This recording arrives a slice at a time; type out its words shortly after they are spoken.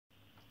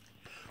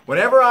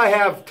Whenever I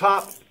have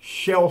top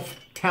shelf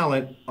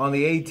talent on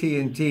the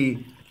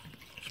AT&T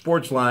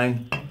sports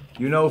line,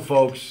 you know,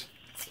 folks,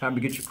 time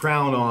to get your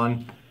crown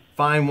on.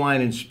 Fine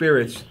wine and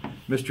spirits,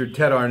 Mr.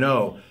 Ted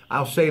Arnaud.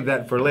 I'll save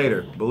that for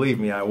later. Believe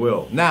me, I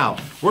will. Now,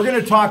 we're going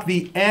to talk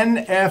the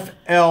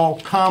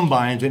NFL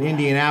Combines in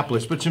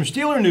Indianapolis, but some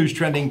Steeler news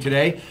trending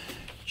today.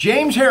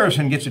 James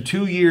Harrison gets a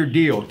 2-year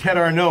deal. Ted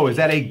Arnaud, is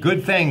that a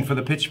good thing for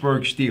the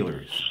Pittsburgh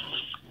Steelers?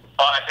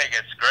 Oh, I think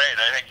it's great.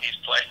 I think he's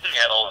playing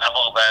at a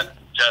level that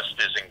just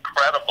is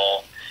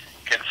incredible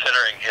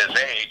considering his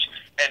age.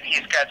 And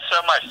he's got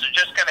so much. They're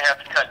just going to have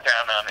to cut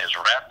down on his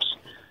reps.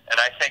 And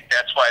I think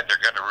that's why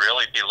they're going to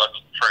really be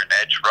looking for an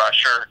edge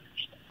rusher,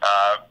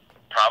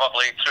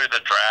 probably through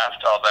the draft,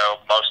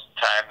 although most of the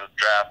time the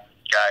draft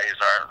guys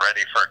aren't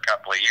ready for a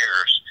couple of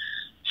years.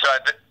 So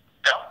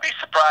don't be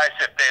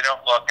surprised if they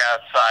don't look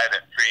outside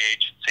at free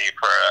agency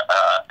for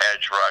an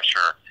edge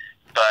rusher.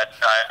 But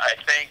I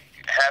think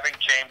having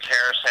James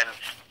Harrison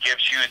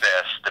gives you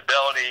the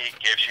stability,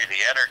 gives you the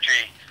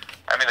energy.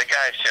 I mean, the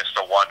guy's just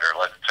a wonder,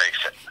 let's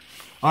face it.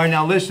 All right,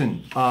 now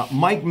listen,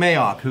 Mike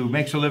Mayock, who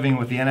makes a living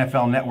with the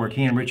NFL Network,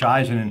 he and Rich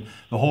Eisen and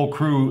the whole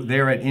crew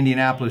there at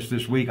Indianapolis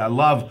this week, I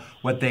love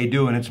what they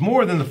do, and it's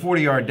more than the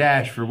 40-yard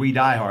dash for we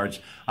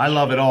diehards. I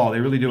love it all. They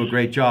really do a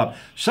great job.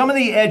 Some of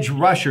the edge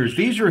rushers,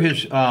 these are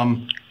his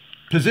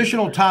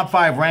positional top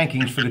 5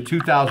 rankings for the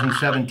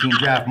 2017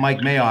 draft, Mike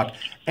Mayock.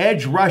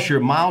 Edge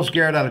rusher, Myles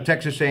Garrett out of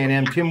Texas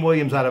A&M, Tim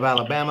Williams out of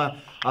Alabama,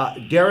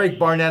 Derek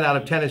Barnett out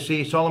of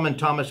Tennessee, Solomon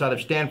Thomas out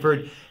of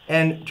Stanford,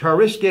 and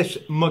Tariscus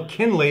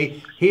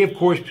McKinley. He, of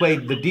course,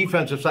 played the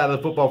defensive side of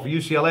the football for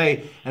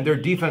UCLA, and their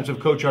defensive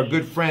coach, our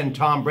good friend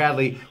Tom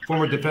Bradley,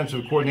 former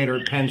defensive coordinator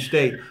at Penn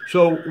State.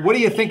 So what do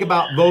you think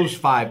about those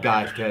 5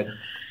 guys, Ted?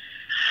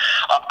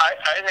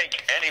 I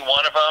think any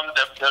one of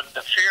them,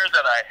 the fear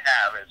that I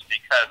have is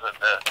because of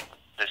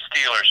the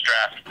Steelers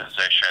draft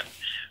position,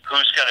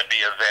 who's going to be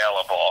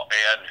available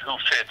and who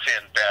fits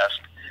in best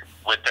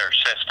with their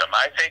system.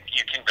 I think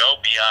you can go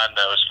beyond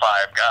those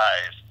 5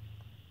 guys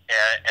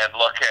and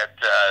look at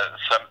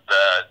some of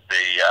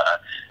the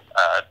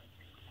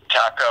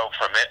Taco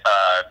from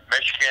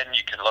Michigan.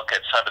 You can look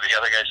at some of the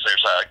other guys.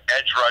 There's an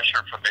edge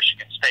rusher from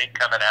Michigan State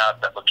coming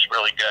out that looks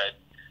really good.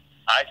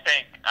 I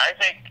think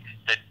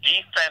the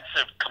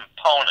defensive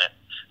component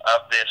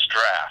of this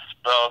draft,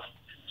 both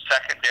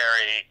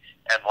secondary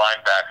and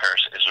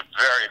linebackers, is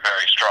very,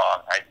 very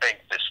strong. I think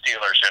the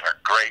Steelers are in a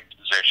great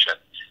position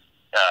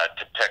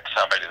to pick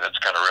somebody that's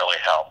going to really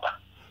help.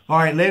 All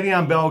right,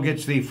 Le'Veon Bell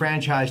gets the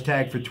franchise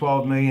tag for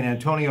 $12 million.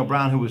 Antonio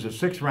Brown, who was a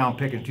 6th-round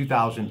pick in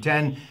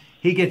 2010,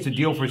 he gets a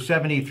deal for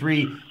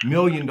 $73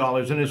 million.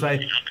 And as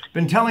I've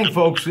been telling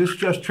folks, this is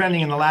just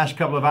trending in the last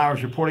couple of hours,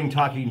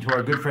 talking to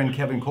our good friend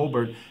Kevin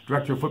Colbert,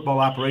 Director of Football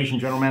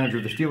Operations, General Manager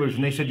of the Steelers,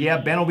 and they said, yeah,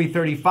 Ben will be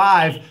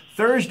 35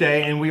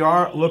 Thursday, and we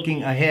are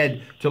looking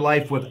ahead to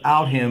life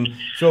without him.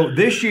 So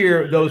this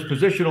year, those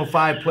positional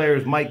 5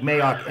 players, Mike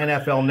Mayock,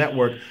 NFL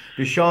Network,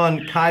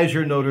 Deshaun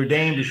Kaiser, Notre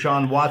Dame,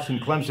 Deshaun Watson,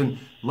 Clemson,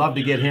 love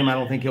to get him. I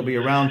don't think he'll be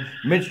around.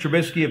 Mitch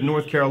Trubisky of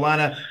North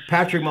Carolina,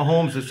 Patrick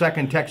Mahomes, the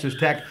 2nd, Texas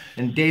Tech,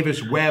 and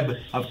Davis Webb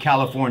of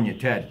California.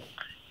 Ted.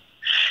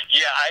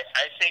 Yeah,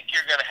 I think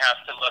you're going to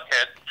have to look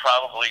at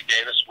probably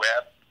Davis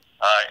Webb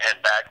in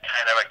that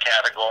kind of a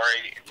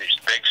category. He's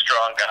a big,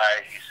 strong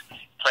guy.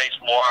 He plays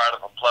more out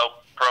of a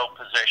pro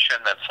position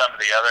than some of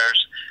the others.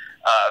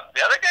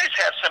 The other guys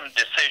have some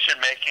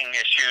decision-making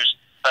issues,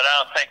 but I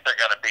don't think they're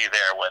going to be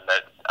there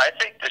I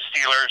think the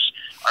Steelers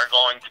are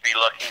going to be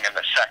looking in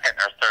the 2nd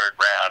or 3rd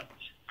round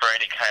for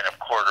any kind of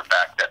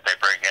quarterback that they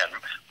bring in.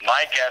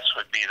 My guess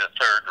would be the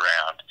 3rd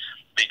round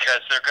because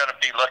they're going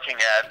to be looking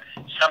at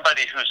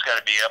somebody who's going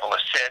to be able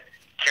to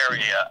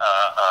carry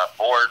a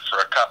board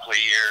for a couple of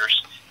years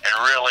and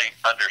really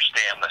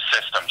understand the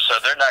system. So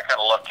they're not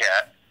going to look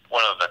at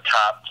one of the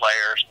top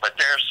players, but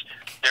there's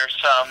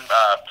some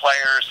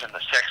players in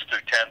the 6th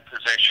through 10th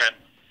position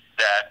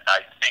that I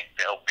think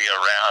they'll be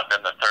around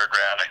in the 3rd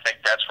round. I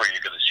think that's where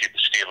you're going to see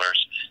the Steelers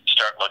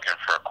start looking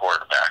for a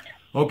quarterback.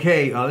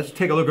 Okay, let's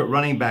take a look at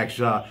running backs.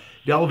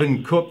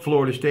 Delvin Cook,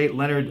 Florida State,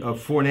 Leonard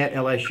Fournette,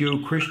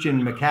 LSU,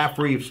 Christian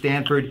McCaffrey of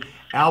Stanford,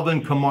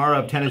 Alvin Kamara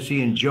of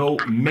Tennessee, and Joe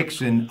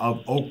Mixon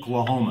of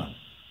Oklahoma.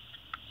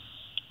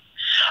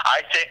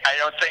 I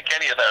don't think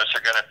any of those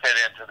are going to fit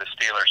into the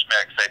Steelers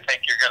mix. I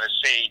think you're going to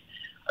see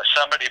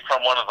somebody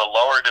from one of the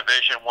lower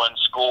Division I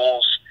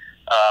schools.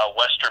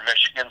 Western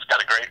Michigan's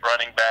got a great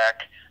running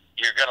back.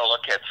 You're going to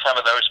look at some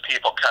of those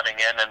people coming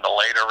in the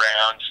later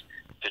rounds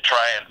to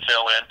try and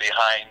fill in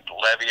behind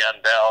Le'Veon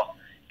Bell.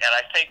 And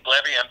I think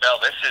Le'Veon Bell,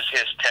 this is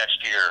his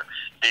test year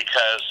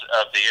because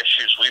of the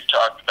issues we've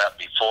talked about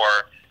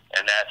before,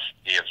 and that's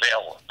the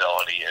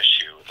availability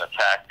issue, the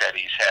fact that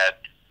he's had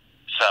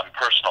some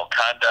personal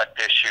conduct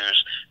issues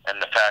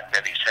and the fact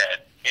that he's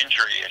had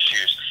injury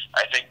issues.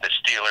 I think the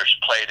Steelers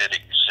played it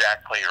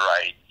exactly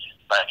right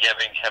by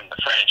giving him the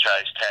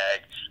franchise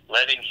tag,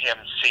 letting him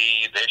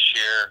see this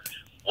year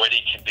what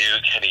he can do.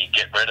 Can he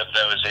get rid of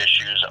those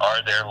issues?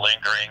 Are there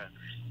lingering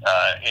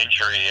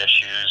injury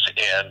issues,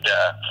 and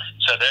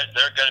so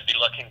they're going to be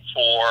looking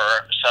for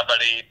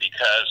somebody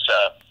because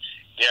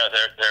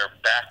their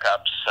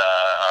backups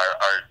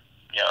are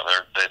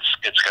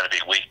it's going to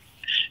be weak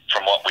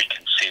from what we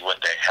can see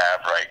what they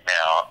have right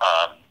now.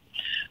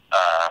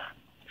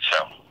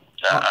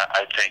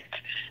 I think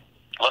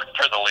look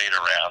for the later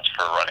rounds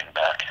for a running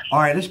back. All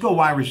right, let's go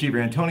wide receiver.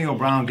 Antonio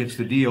Brown gets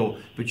the deal,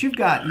 but you've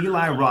got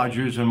Eli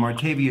Rogers and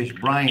Martavius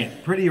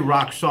Bryant pretty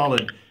rock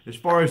solid. As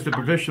far as the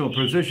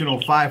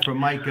positional five from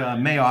Mike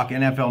Mayock,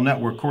 NFL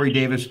Network, Corey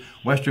Davis,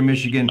 Western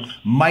Michigan,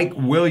 Mike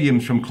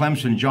Williams from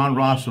Clemson, John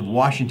Ross of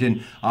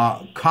Washington,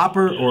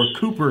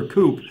 Cooper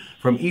Coop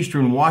from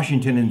Eastern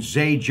Washington, and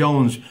Zay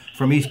Jones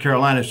from East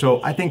Carolina.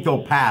 So I think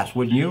they'll pass,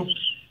 wouldn't you?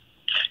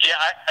 Yeah,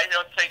 I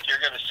don't think you're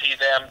going to see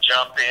them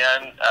jump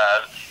in.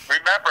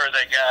 Remember,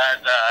 they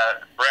got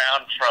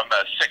Brown from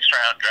a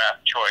sixth-round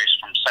draft choice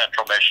from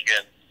Central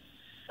Michigan.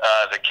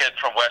 The kid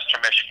from Western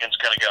Michigan's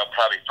going to go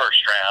probably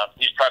first round.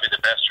 He's probably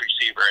the best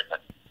receiver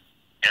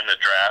in the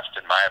draft,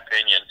 in my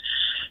opinion.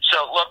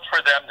 So look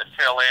for them to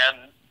fill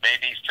in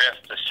maybe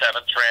fifth to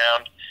seventh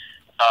round.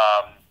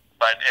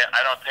 But I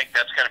don't think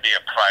that's going to be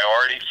a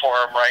priority for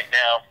them right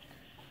now.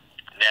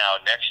 Now,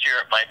 next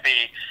year it might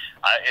be,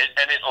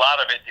 a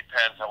lot of it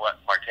depends on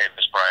what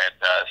Martavis Bryant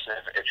does.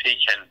 If he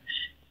can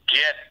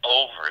get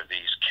over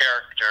these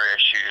character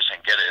issues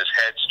and get his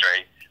head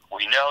straight,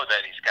 we know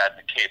that he's got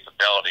the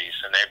capabilities,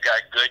 and they've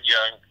got good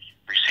young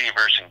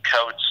receivers and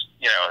coats.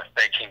 If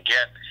they can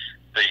get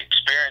the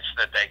experience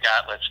that they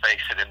got, let's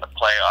face it, in the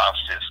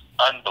playoffs is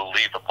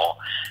unbelievable.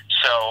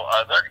 So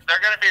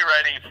they're going to be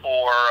ready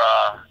for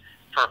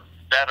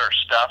better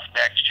stuff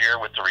next year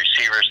with the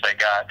receivers they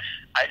got.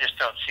 I just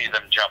don't see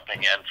them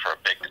jumping in for a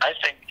big. I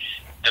think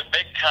the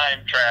big time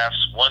drafts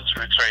 1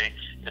 through 3,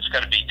 it's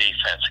going to be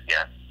defense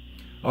again.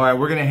 All right,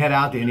 we're going to head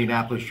out to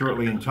Indianapolis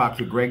shortly and talk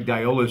to Greg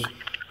Diolis,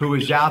 who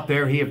is out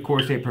there. He, of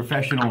course, a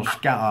professional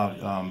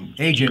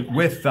agent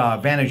with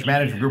Vantage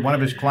Management Group. One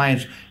of his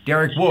clients,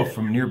 Derek Wolf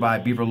from nearby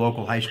Beaver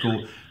Local High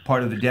School,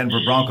 part of the Denver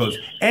Broncos.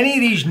 Any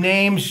of these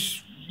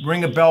names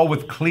ring a bell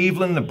with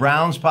Cleveland, the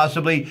Browns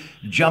possibly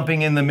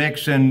jumping in the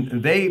mix, and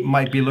they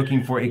might be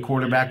looking for a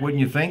quarterback, wouldn't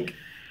you think?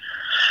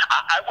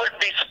 I wouldn't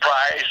be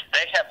surprised.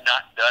 They have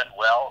not done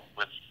well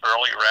with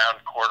early round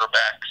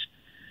quarterbacks.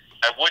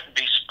 I wouldn't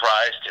be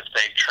surprised if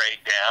they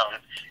trade down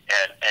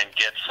and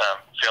get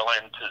some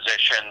fill-in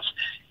positions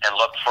and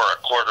look for a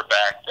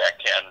quarterback that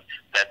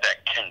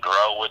can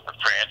grow with the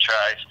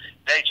franchise.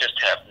 They just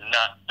have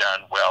not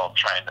done well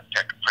trying to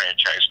pick a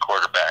franchise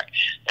quarterback,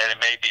 and it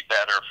may be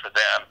better for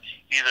them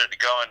either to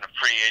go in the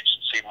free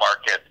agency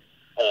market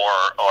or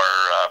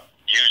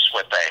use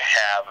what they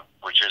have,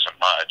 which isn't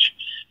much,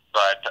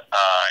 but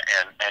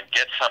and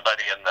get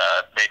somebody in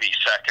the maybe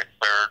second,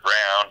 third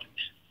round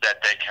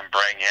that they can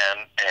bring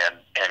in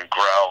and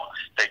grow.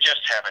 They just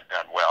haven't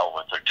done well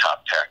with their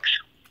top picks.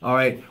 All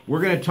right,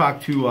 we're going to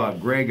talk to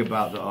Greg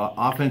about the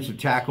offensive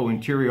tackle,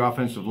 interior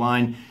offensive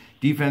line,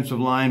 defensive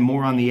line,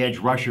 more on the edge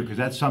rusher, because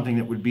that's something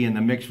that would be in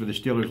the mix for the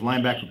Steelers,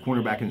 linebacker,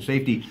 cornerback, and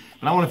safety.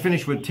 But I want to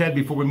finish with Ted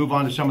before we move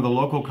on to some of the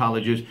local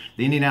colleges.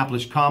 The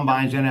Indianapolis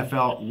Combines,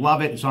 NFL,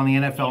 love it. It's on the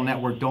NFL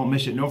Network. Don't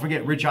miss it. And don't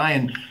forget Rich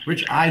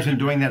Eisen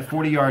doing that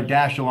 40-yard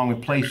dash along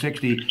with Play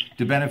 60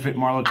 to benefit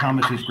Marlo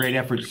Thomas's great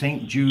effort,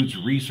 St. Jude's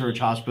Research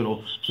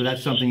Hospital. So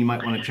that's something you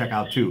might want to check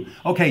out, too.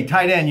 Okay,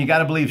 tight end. You got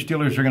to believe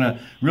Steelers are going to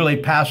really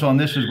pass on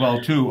this as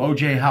well, too.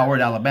 O.J. Howard,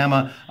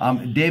 Alabama.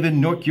 David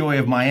Njoku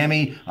of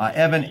Miami.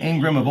 Evan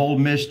Ingram of Ole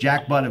Miss.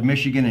 Jack Butt of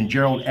Michigan. And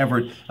Gerald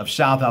Everett of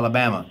South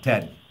Alabama.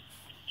 Ted.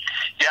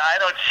 Yeah, I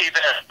don't see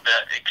them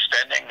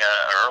extending an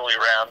early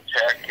round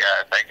pick.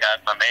 They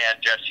got my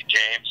man Jesse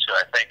James, who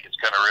I think is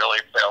going to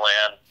really fill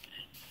in.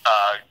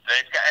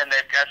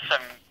 They've got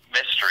some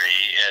mystery,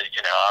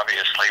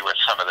 obviously with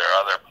some of their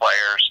other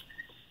players.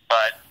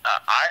 But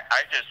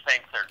I just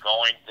think they're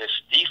going. This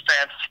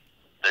defense,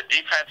 the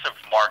defensive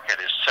market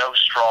is so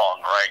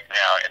strong right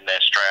now in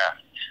this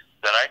draft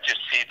that I just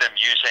see them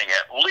using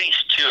at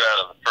least 2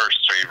 out of the first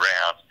 3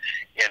 rounds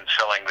in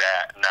filling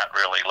that, not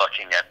really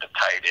looking at the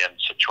tight end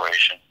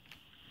situation.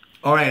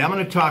 All right, I'm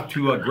going to talk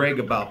to Greg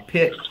about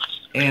Pitt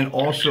and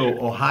also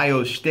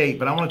Ohio State,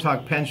 but I want to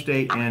talk Penn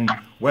State and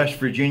West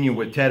Virginia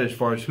with Ted as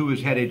far as who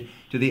is headed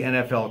to the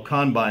NFL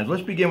Combines.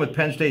 Let's begin with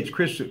Penn State's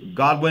Chris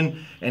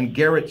Godwin and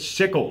Garrett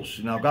Sickles.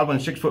 Now, Godwin,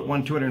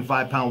 6'1",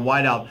 205-pound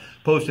wideout,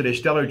 posted a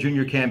stellar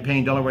junior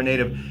campaign. Delaware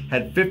native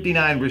had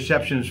 59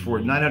 receptions for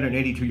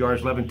 982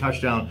 yards, 11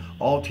 touchdowns,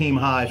 all team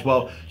highs.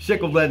 While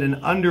Sickles led an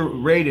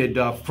underrated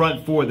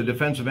front four. The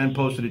defensive end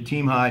posted a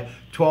team high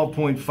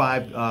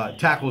 12.5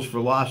 tackles for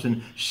loss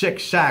and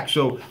 6 sacks.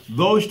 So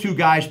those two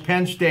guys,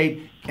 Penn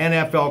State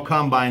NFL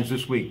Combines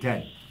this week.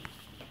 Ted.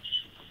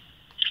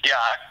 Yeah,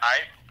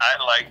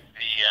 I like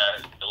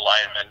the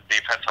lineman,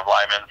 defensive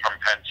lineman from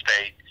Penn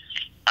State.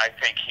 I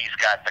think he's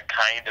got the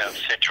kind of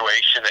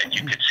situation that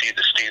you could see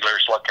the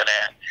Steelers looking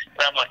at.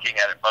 And I'm looking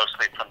at it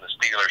mostly from the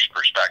Steelers'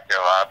 perspective,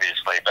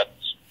 obviously, but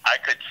I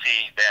could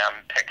see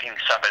them picking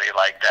somebody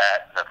like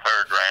that in the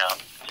 3rd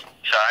round.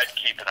 So I'd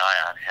keep an eye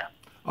on him.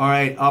 All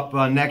right, up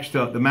next,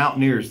 the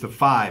Mountaineers, the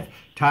 5.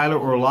 Tyler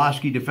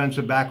Orlowski,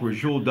 defensive back.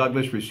 Rajul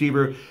Douglas,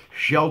 receiver.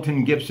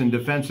 Shelton Gibson,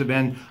 defensive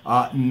end.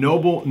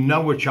 Noble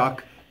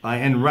Nowachuk,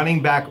 and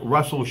running back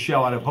Russell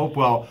Shell out of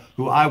Hopewell,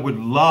 who I would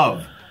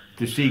love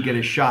to see get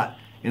a shot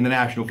in the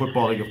National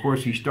Football League. Of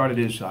course, he started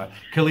his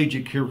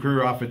collegiate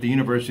career off at the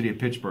University of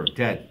Pittsburgh.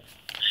 Ted.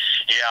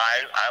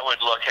 Yeah, I would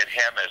look at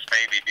him as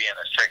maybe being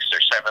a 6th or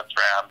 7th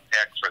round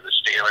pick for the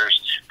Steelers.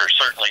 They're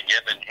certainly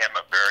giving him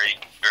a very,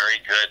 very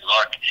good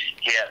look.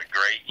 He had a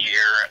great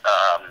year.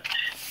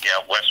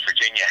 West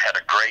Virginia had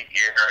a great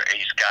year.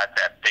 He's got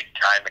that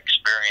big-time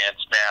experience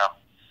now.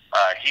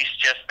 He's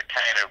just the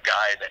kind of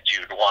guy that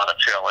you'd want to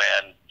fill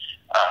in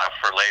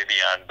for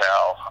Le'Veon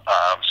Bell,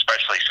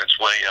 especially since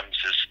Williams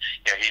is,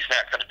 he's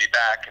not going to be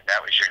back, and that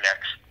was your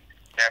next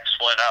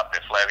one up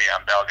if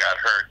Le'Veon Bell got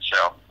hurt.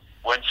 So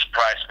wouldn't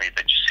surprise me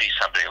that you see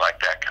somebody like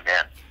that come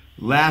in.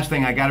 Last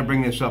thing, I got to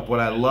bring this up. What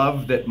I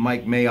love that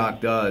Mike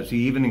Mayock does,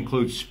 he even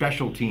includes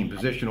special team,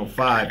 positional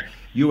 5.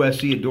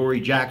 USC,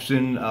 Adoree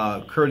Jackson,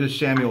 Curtis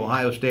Samuel,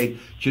 Ohio State,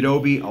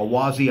 Chidobe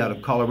Awazi out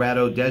of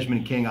Colorado,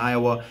 Desmond King,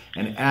 Iowa,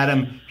 and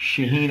Adam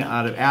Shaheen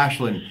out of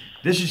Ashland.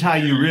 This is how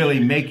you really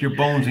make your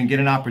bones and get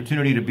an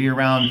opportunity to be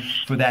around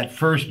for that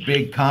first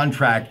big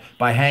contract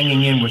by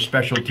hanging in with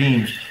special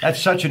teams.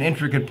 That's such an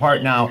intricate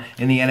part now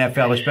in the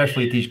NFL,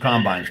 especially at these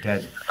combines,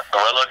 Ted.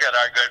 Well, look at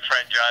our good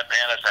friend John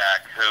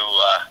Banaszak, who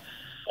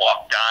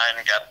walked on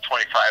and got a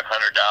 $2,500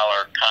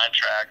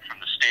 contract from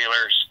the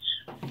Steelers.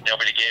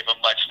 Nobody gave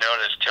him much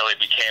notice till he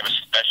became a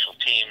special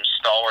teams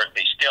stalwart.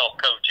 He's still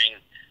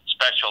coaching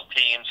special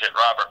teams at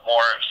Robert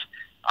Morris.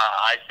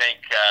 I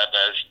think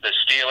the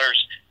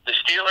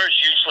Steelers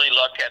usually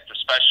look at the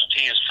special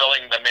teams,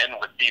 filling them in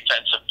with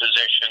defensive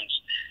positions,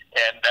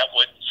 and that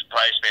wouldn't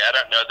surprise me. I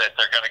don't know that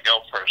they're going to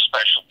go for a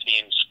special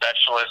teams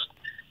specialist,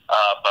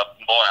 but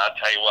boy, I'll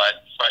tell you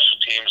what, special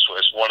teams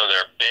was one of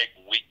their big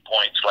weak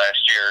points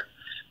last year.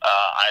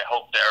 I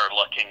hope they're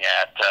looking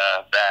at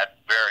that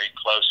very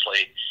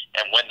closely,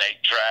 and when they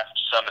draft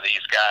some of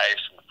these guys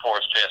in the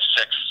 4th, 5th,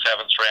 6th,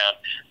 7th round,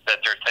 that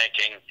they're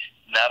thinking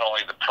not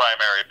only the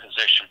primary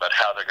position, but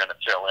how they're going to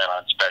fill in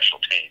on special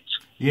teams.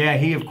 Yeah,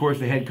 he, of course,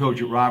 the head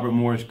coach at Robert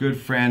Morris, good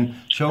friend,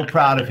 so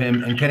proud of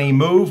him. And can he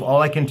move?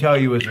 All I can tell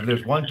you is if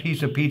there's one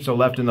piece of pizza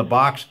left in the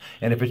box,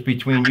 and if it's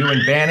between you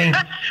and Banny,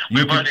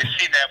 we've already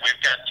seen that.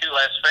 We've got 2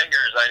 less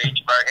fingers on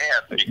each of our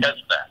hands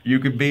because of that. You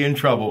could be in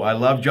trouble. I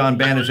love John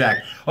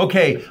Banaszak.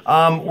 Okay,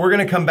 we're going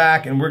to come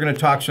back, and we're going to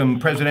talk some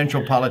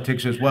presidential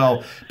politics as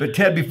well. But,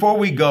 Ted, before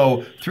we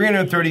go,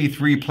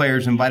 333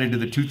 players invited to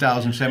the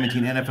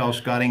 2017 NFL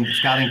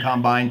Scouting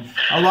Combine.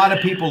 A lot of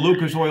people,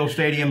 Lucas Oil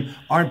Stadium,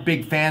 aren't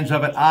big fans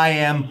of it. I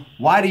am.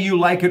 Why do you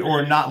like it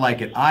or not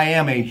like it? I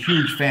am a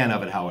huge fan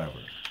of it, however.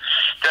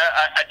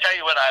 I tell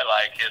you what I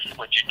like is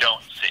what you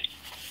don't see.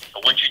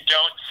 What you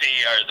don't see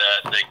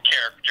are the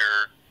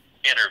character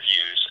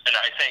interviews, and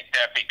I think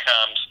that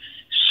becomes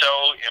so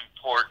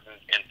important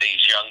in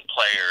these young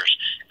players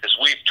because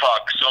we've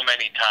talked so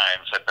many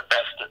times that the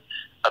best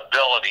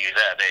ability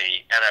that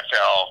a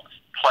NFL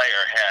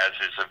player has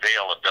is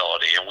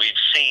availability, and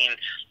we've seen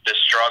the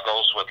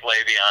struggles with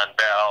Le'Veon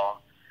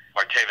Bell,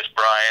 Martavis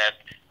Bryant,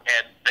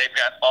 and they've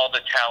got all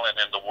the talent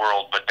in the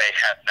world, but they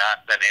have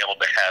not been able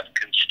to have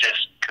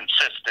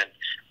consistent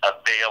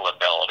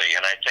availability.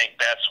 And I think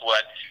that's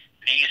what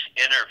these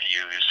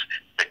interviews,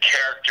 the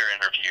character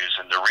interviews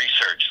and the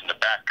research and the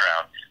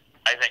background,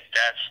 I think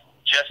that's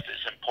just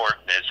as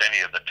important as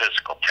any of the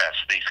physical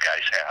tests these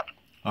guys have.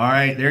 All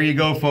right, there you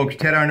go, folks.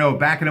 Ted Arnaud,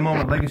 back in a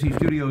moment, Legacy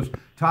Studios,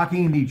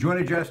 talking the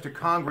joint address to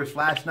Congress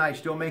last night,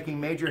 still making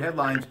major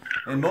headlines,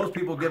 and most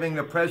people giving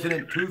the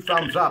president 2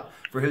 thumbs up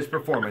for his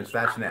performance.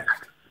 That's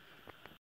next.